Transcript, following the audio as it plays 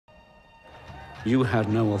You had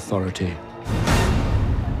no authority.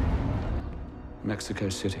 Mexico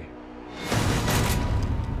City.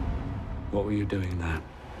 What were you doing there?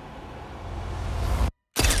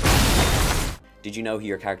 Did you know who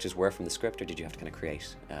your characters were from the script, or did you have to kind of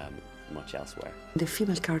create much elsewhere? The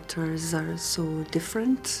female characters are so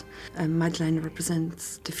different. Madeleine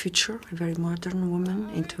represents the future, a very modern woman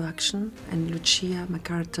into action. And Lucia, my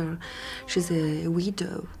character, she's a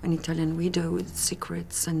widow, an Italian widow with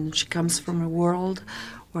secrets, and she comes from a world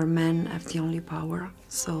where men have the only power.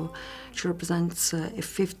 So she represents a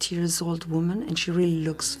 50-year-old woman, and she really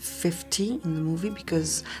looks 50 in the movie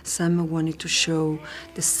because Sam wanted to show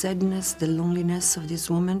the sadness, the loneliness of this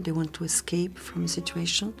woman. They want to escape from a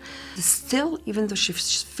situation. Still, even though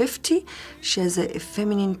she's 50, she has a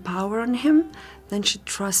feminine power on him. Then she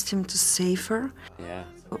trusts him to save her. Yeah.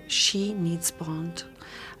 So she needs Bond,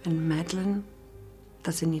 and Madeleine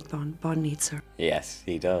doesn't need Bond. Bond needs her. Yes,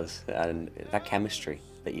 he does. And that chemistry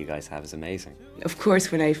that you guys have is amazing. Of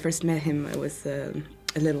course, when I first met him, I was a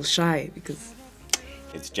little shy because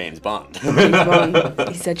it's James Bond. James Bond,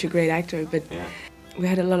 he's such a great actor, but yeah. We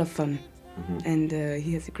had a lot of fun, and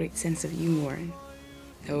he has a great sense of humor.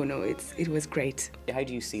 Oh no, it was great. How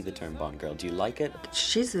do you see the term Bond girl? Do you like it?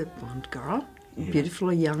 She's a Bond girl,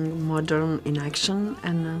 beautiful, young, modern, in action,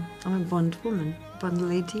 and I'm a Bond woman, Bond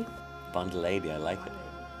lady. Bond lady, I like it.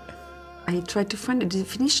 I tried to find a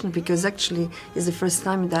definition because actually it's the first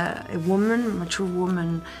time that a woman, mature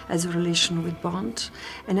woman, has a relation with Bond.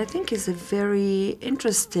 And I think it's a very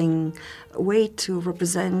interesting way to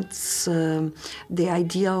represent the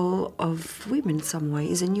ideal of women in some way.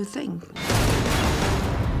 It's a new thing.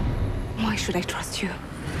 Why should I trust you?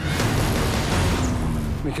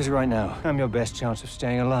 Because right now, I'm your best chance of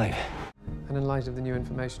staying alive. And in light of the new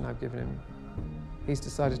information I've given him, he's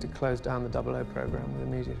decided to close down the 00 program with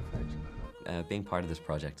immediate effect. Being part of this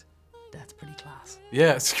project, that's pretty class.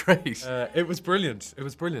 Yeah, it's great. It was brilliant. It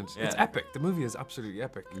was brilliant. Yeah. It's epic. The movie is absolutely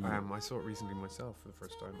epic. I saw it recently myself for the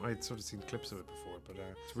first time. I had sort of seen clips of it before, but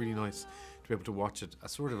it's really nice to be able to watch it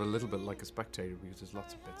sort of a little bit like a spectator, because there's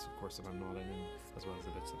lots of bits, of course, that I'm not in, as well as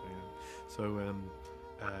the bits that I am.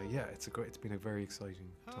 So, yeah, it's been a very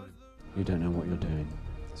exciting time. You don't know what you're doing.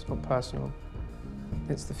 It's not personal.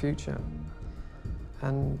 It's the future.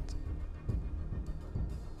 And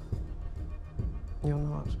you're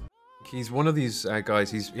not. He's one of these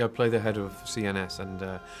guys. He's played the head of CNS,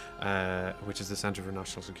 and which is the Centre for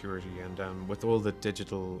National Security. And with all the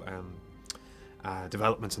digital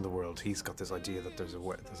developments in the world, he's got this idea that there's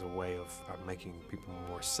a way of making people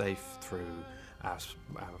more safe through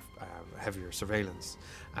heavier surveillance.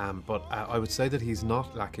 But I would say that he's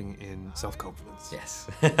not lacking in self-confidence. Yes.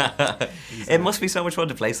 It must be so much fun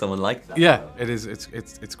to play someone like that. Yeah, it is.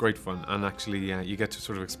 It's great fun, and actually, you get to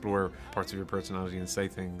sort of explore parts of your personality and say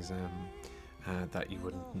things that you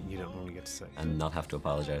don't normally get to say. And not have to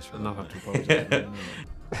apologise for them. Not have to apologise. For them,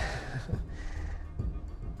 no.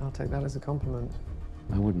 I'll take that as a compliment.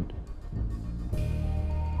 I wouldn't.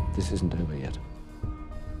 This isn't over yet.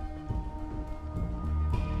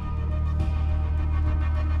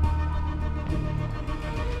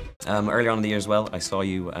 Earlier on in the year as well, I saw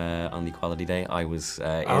you on the Equality Day. I was in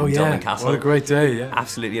Oh yeah, Dublin Castle. what a great day! Yeah,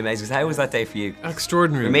 Absolutely amazing. So how was that day for you?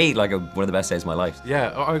 extraordinary. For me, like one of the best days of my life.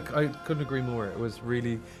 Yeah, I couldn't agree more. It was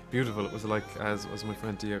really beautiful. It was like, as my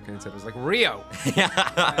friend Dio Kane said, it was like Rio. Yeah,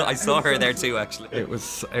 I saw her there too, actually. It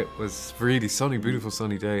was really sunny, beautiful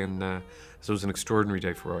sunny day, and so it was an extraordinary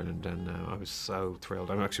day for Ireland, and I was so thrilled.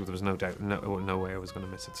 I mean, actually, there was no doubt, no way I was going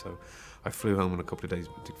to miss it. So I flew home in a couple of days,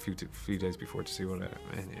 few days before, to see what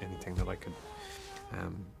anything that I could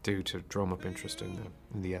do to drum up interest in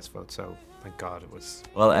the yes vote. So thank God it was.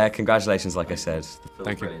 Well, congratulations, like I said.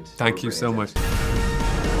 Thank you so much.